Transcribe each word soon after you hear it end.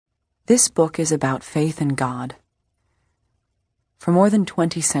This book is about faith in God. For more than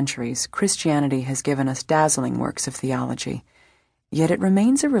 20 centuries, Christianity has given us dazzling works of theology, yet it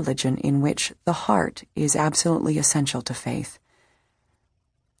remains a religion in which the heart is absolutely essential to faith.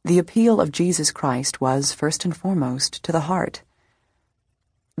 The appeal of Jesus Christ was, first and foremost, to the heart.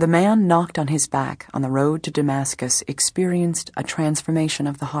 The man knocked on his back on the road to Damascus experienced a transformation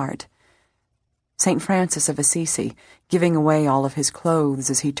of the heart. St. Francis of Assisi, giving away all of his clothes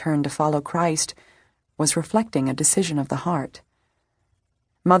as he turned to follow Christ, was reflecting a decision of the heart.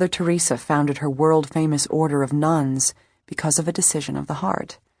 Mother Teresa founded her world-famous order of nuns because of a decision of the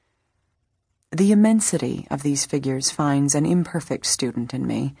heart. The immensity of these figures finds an imperfect student in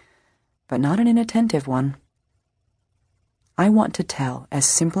me, but not an inattentive one. I want to tell as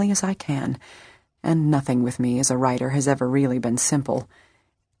simply as I can, and nothing with me as a writer has ever really been simple,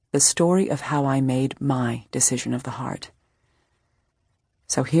 the story of how I made my decision of the heart.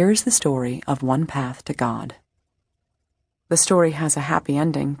 So here's the story of one path to God. The story has a happy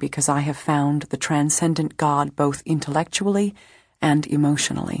ending because I have found the transcendent God both intellectually and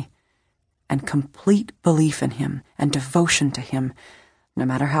emotionally, and complete belief in him and devotion to him, no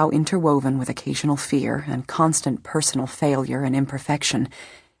matter how interwoven with occasional fear and constant personal failure and imperfection,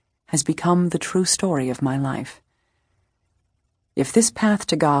 has become the true story of my life. If this path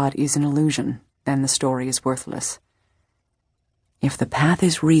to God is an illusion, then the story is worthless. If the path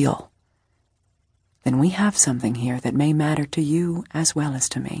is real, then we have something here that may matter to you as well as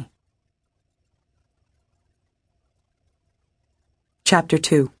to me. Chapter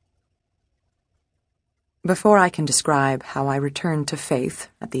 2. Before I can describe how I returned to faith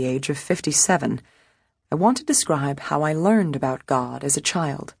at the age of 57, I want to describe how I learned about God as a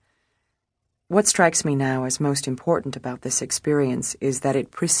child. What strikes me now as most important about this experience is that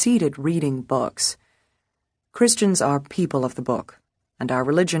it preceded reading books. Christians are people of the book, and our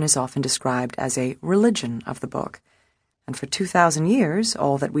religion is often described as a religion of the book. And for 2,000 years,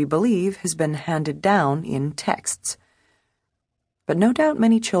 all that we believe has been handed down in texts. But no doubt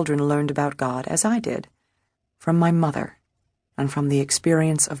many children learned about God as I did, from my mother, and from the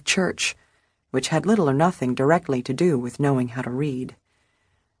experience of church, which had little or nothing directly to do with knowing how to read.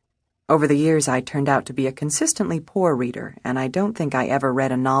 Over the years, I turned out to be a consistently poor reader, and I don't think I ever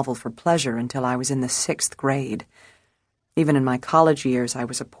read a novel for pleasure until I was in the 6th grade. Even in my college years, I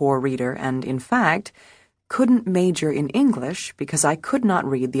was a poor reader and, in fact, couldn't major in English because I could not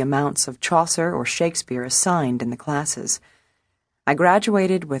read the amounts of Chaucer or Shakespeare assigned in the classes. I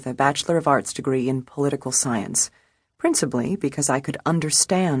graduated with a Bachelor of Arts degree in political science, principally because I could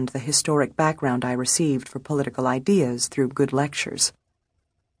understand the historic background I received for political ideas through good lectures.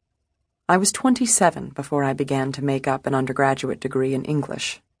 I was 27 before I began to make up an undergraduate degree in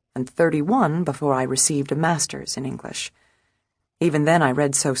English, and 31 before I received a master's in English. Even then I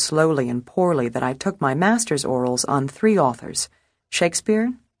read so slowly and poorly that I took my master's orals on 3 authors,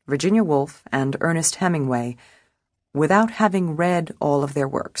 Shakespeare, Virginia Woolf, and Ernest Hemingway, without having read all of their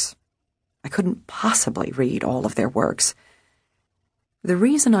works. I couldn't possibly read all of their works. The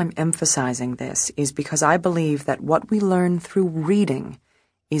reason I'm emphasizing this is because I believe that what we learn through reading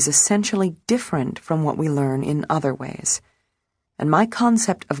is essentially different from what we learn in other ways. And my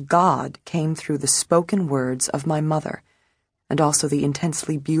concept of God came through the spoken words of my mother, and also the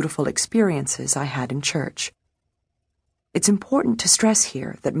intensely beautiful experiences I had in church. It's important to stress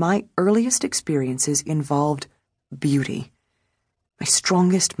here that my earliest experiences involved beauty. My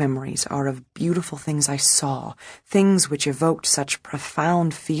strongest memories are of beautiful things I saw, things which evoked such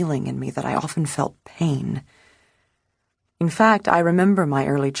profound feeling in me that I often felt pain. In fact, I remember my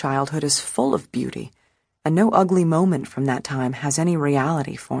early childhood as full of beauty, and no ugly moment from that time has any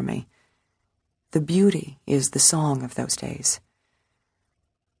reality for me. The beauty is the song of those days.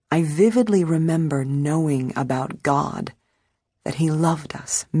 I vividly remember knowing about God, that He loved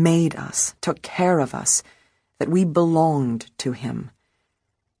us, made us, took care of us, that we belonged to Him.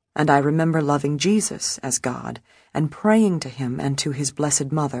 And I remember loving Jesus as God, and praying to Him and to His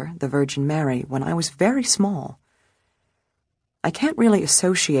Blessed Mother, the Virgin Mary, when I was very small. I can't really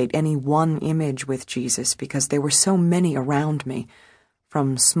associate any one image with Jesus because there were so many around me,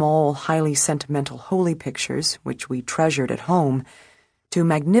 from small, highly sentimental holy pictures, which we treasured at home, to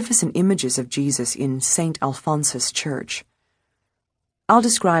magnificent images of Jesus in St. Alphonsus Church. I'll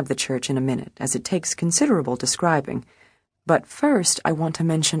describe the church in a minute, as it takes considerable describing, but first I want to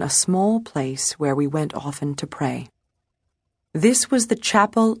mention a small place where we went often to pray. This was the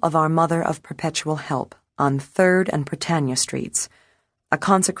Chapel of Our Mother of Perpetual Help on 3rd and Britannia Streets, a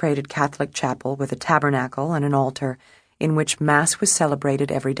consecrated Catholic chapel with a tabernacle and an altar in which Mass was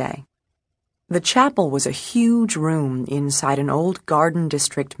celebrated every day. The chapel was a huge room inside an old garden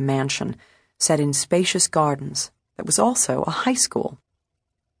district mansion set in spacious gardens that was also a high school.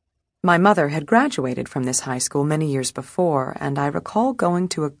 My mother had graduated from this high school many years before, and I recall going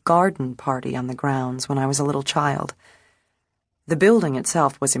to a garden party on the grounds when I was a little child. The building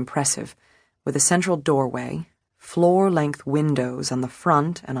itself was impressive, with a central doorway, floor-length windows on the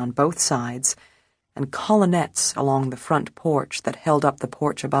front and on both sides, and colonnettes along the front porch that held up the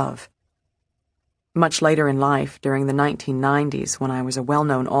porch above. Much later in life, during the 1990s, when I was a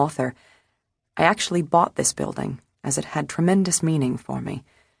well-known author, I actually bought this building, as it had tremendous meaning for me.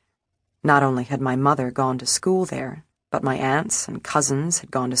 Not only had my mother gone to school there, but my aunts and cousins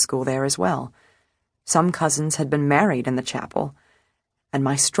had gone to school there as well. Some cousins had been married in the chapel, and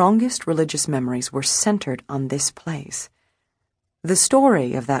my strongest religious memories were centered on this place. The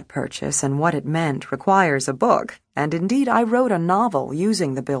story of that purchase and what it meant requires a book, and indeed I wrote a novel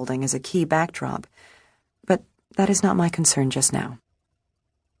using the building as a key backdrop. But that is not my concern just now.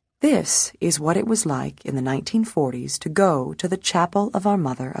 This is what it was like in the 1940s to go to the Chapel of Our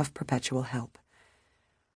Mother of Perpetual Help.